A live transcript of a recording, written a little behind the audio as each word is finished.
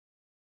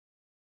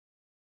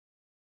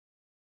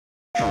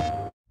BB,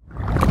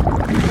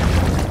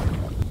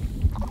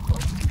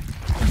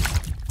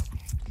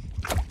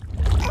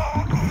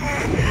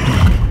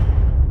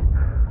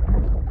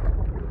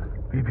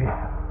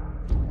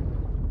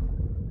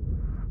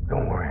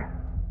 don't worry.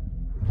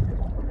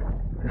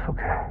 It's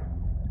okay.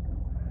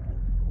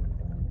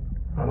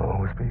 I'll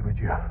always be with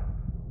you.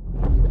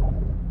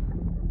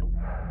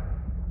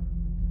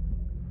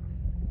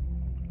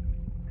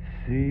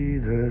 See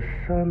the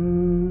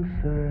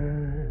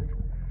sunset,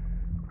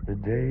 the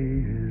day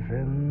is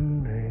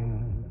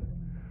ending.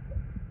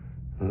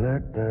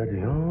 Let that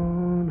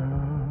yawn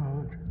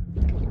out,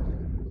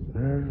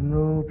 there's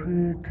no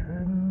pretending.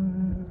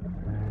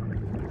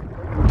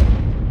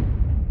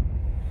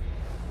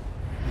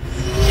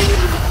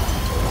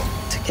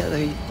 Together,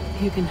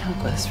 you can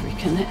help us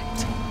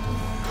reconnect.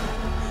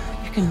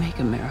 You can make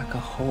America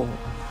whole.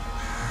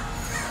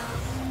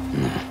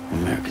 No,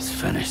 America's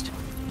finished.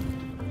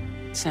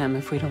 Sam,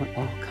 if we don't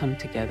all come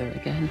together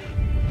again,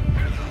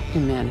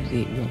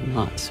 humanity will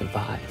not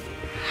survive.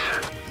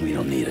 We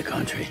don't need a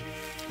country.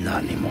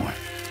 Not anymore.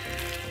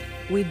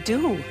 We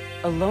do.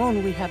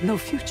 Alone, we have no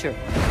future.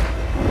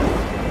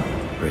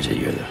 Bridget,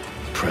 you're the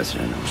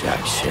president of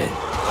jack shit.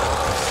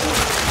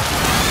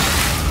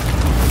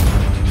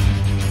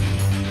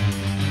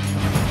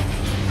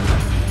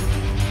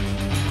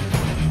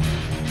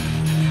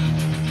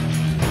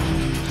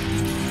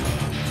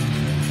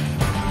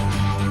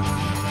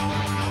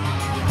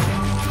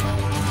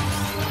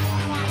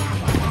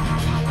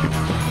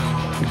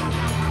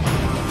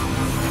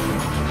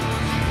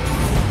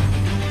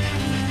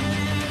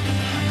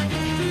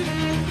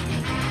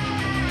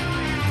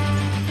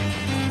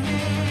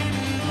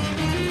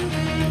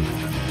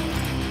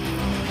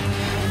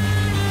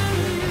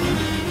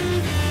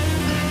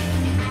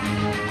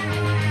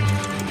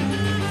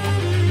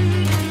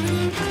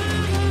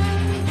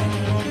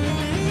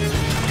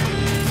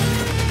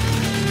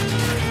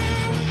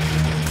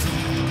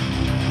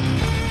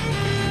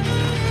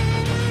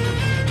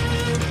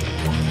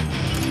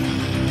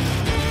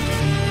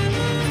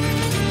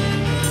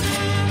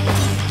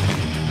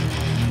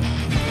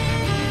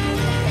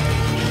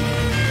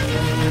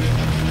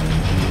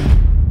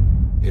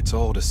 It's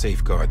all to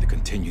safeguard the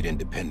continued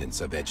independence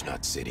of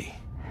Edgenut City.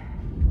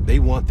 They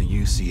want the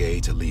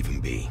UCA to leave him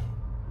be.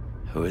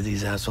 Who are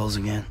these assholes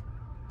again?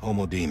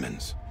 Homo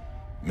Demons.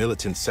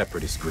 Militant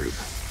separatist group.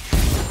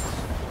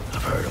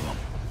 I've heard of them.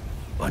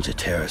 Bunch of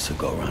terrorists who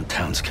go around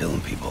towns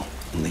killing people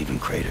and leaving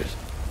craters.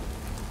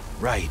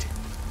 Right.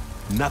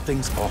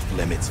 Nothing's off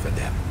limits for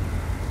them.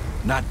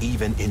 Not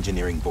even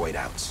engineering void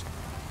outs.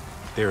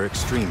 There are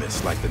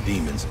extremists like the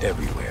demons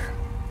everywhere.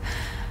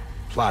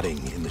 Plotting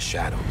in the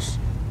shadows.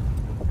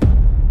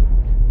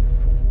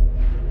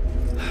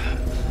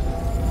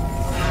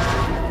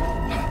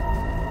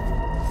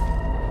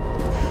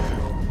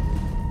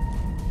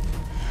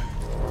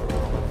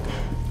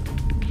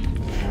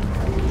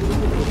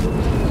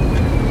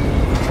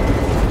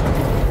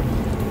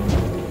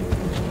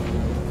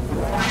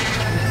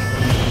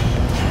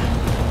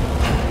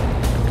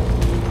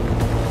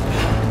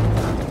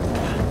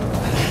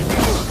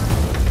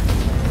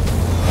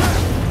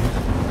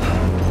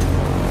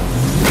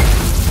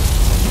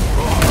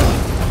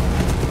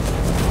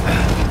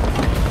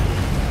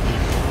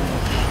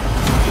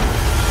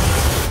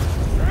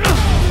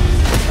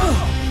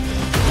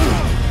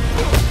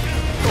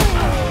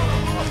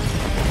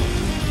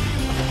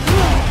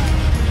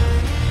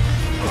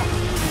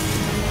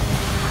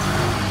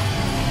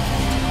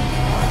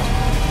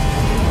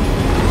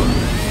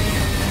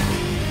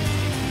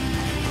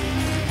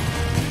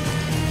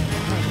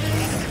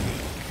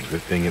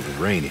 Good thing it was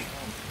raining.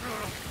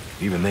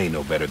 Even they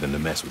know better than to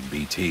mess with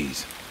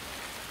BTs.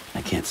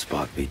 I can't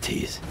spot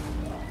BTs.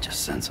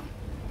 Just sense them.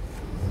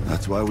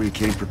 That's why we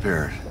came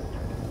prepared.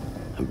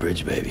 A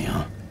bridge baby,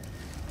 huh?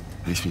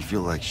 Makes me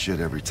feel like shit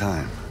every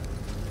time.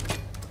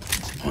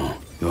 Well,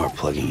 you are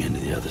plugging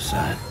into the other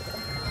side.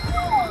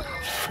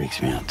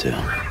 Freaks me out, too.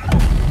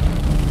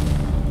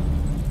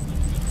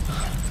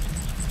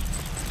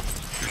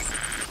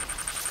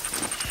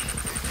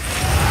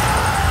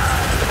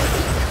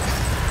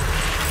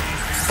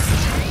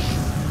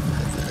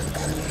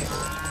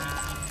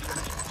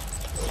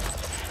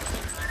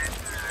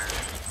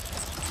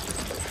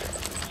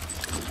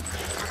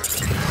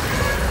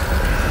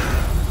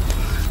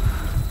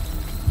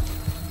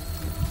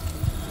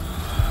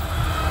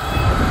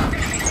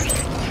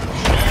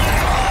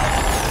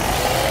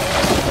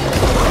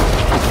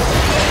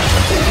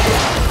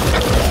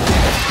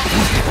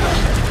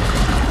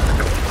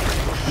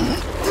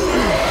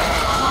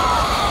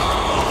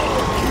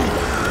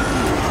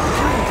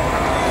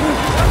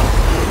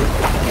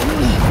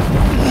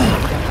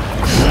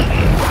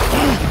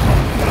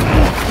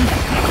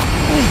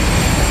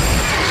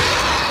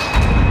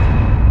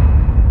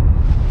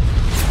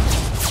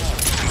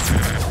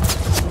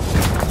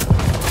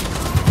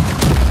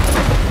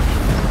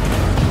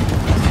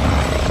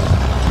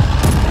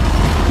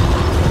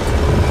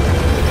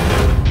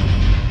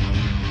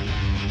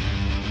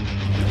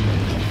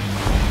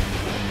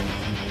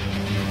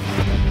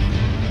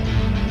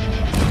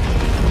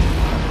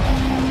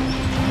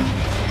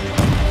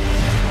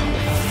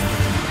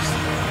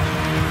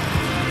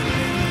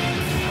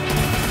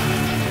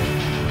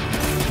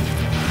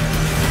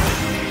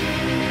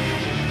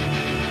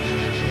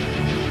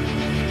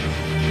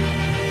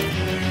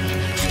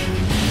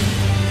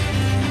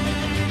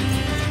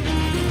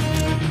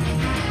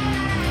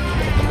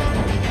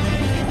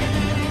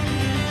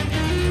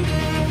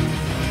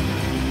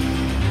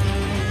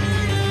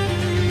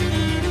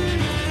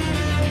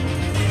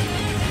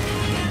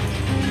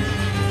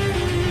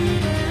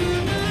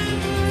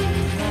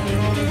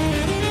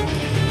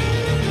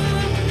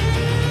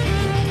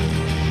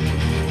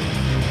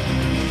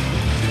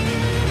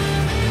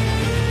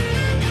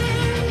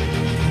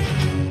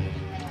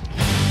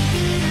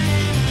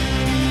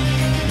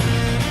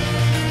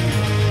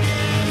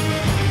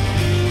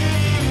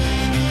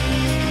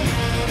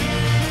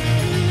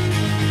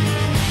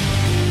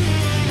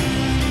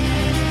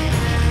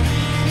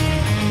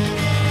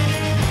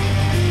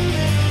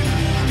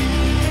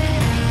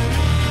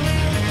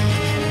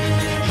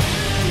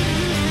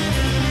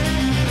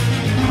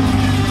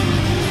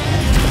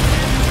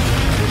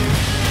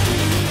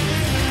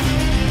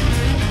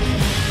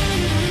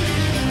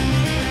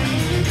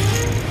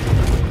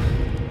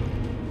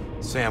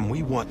 Sam,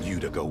 we want you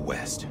to go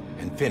west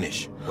and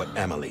finish what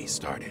Emily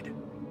started.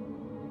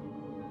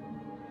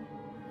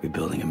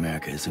 Rebuilding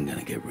America isn't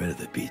gonna get rid of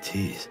the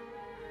BTs.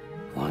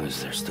 As long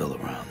as they're still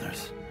around,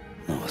 there's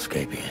no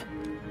escaping it.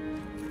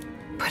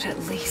 But at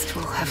least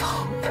we'll have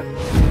hope.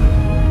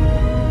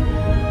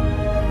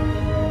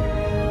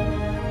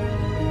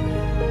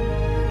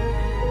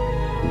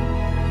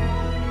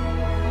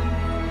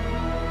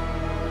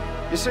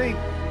 You see,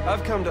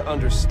 I've come to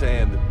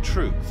understand the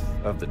truth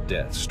of the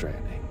Death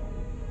Stranding.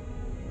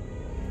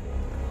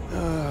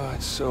 Oh,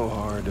 it's so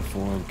hard to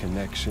form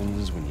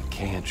connections when you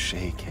can't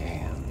shake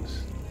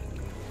hands.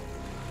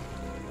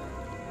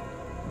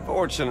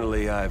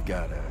 Fortunately, I've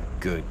got a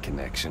good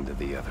connection to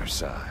the other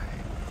side.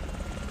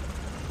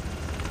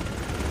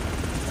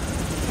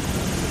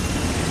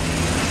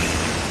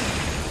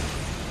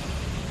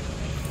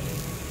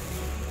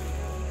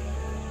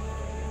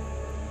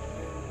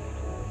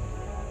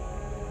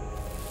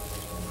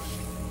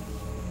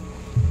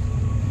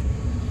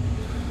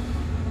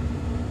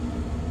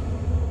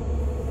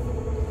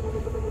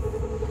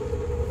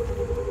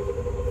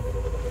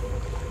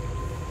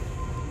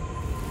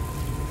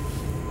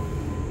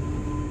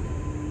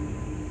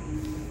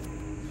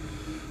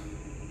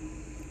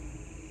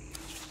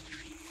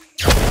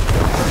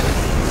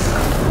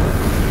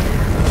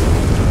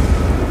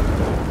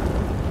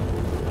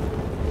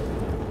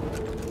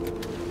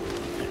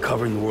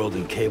 Covering the world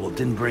in cable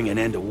didn't bring an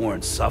end to war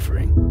and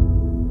suffering.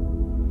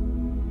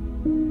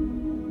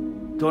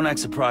 Don't act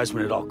surprised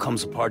when it all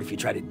comes apart if you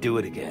try to do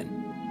it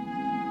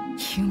again.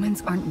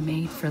 Humans aren't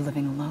made for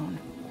living alone.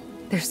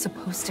 They're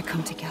supposed to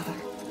come together,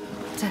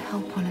 to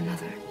help one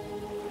another.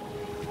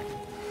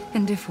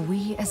 And if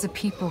we as a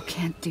people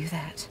can't do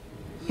that,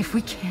 if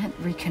we can't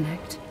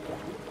reconnect,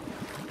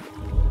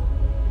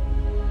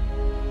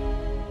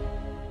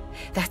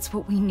 that's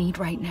what we need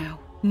right now.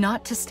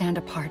 Not to stand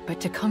apart, but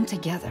to come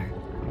together.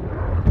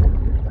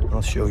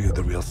 I'll show you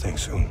the real thing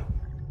soon.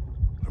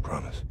 I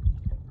promise.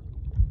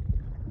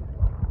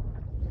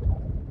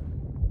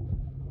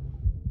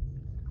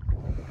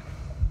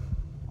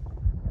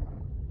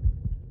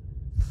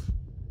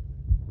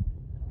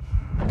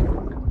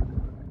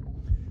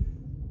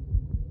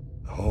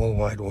 The whole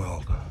wide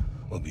world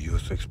will be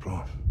yours to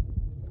explore.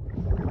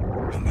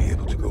 You'll be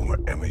able to go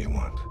wherever you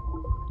want.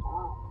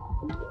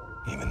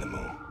 Even the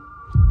moon.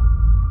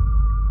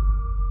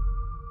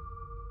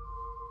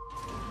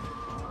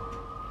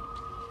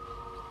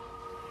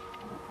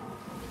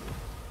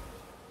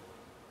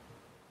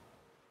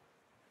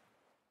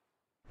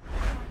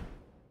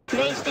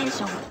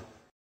 PlayStation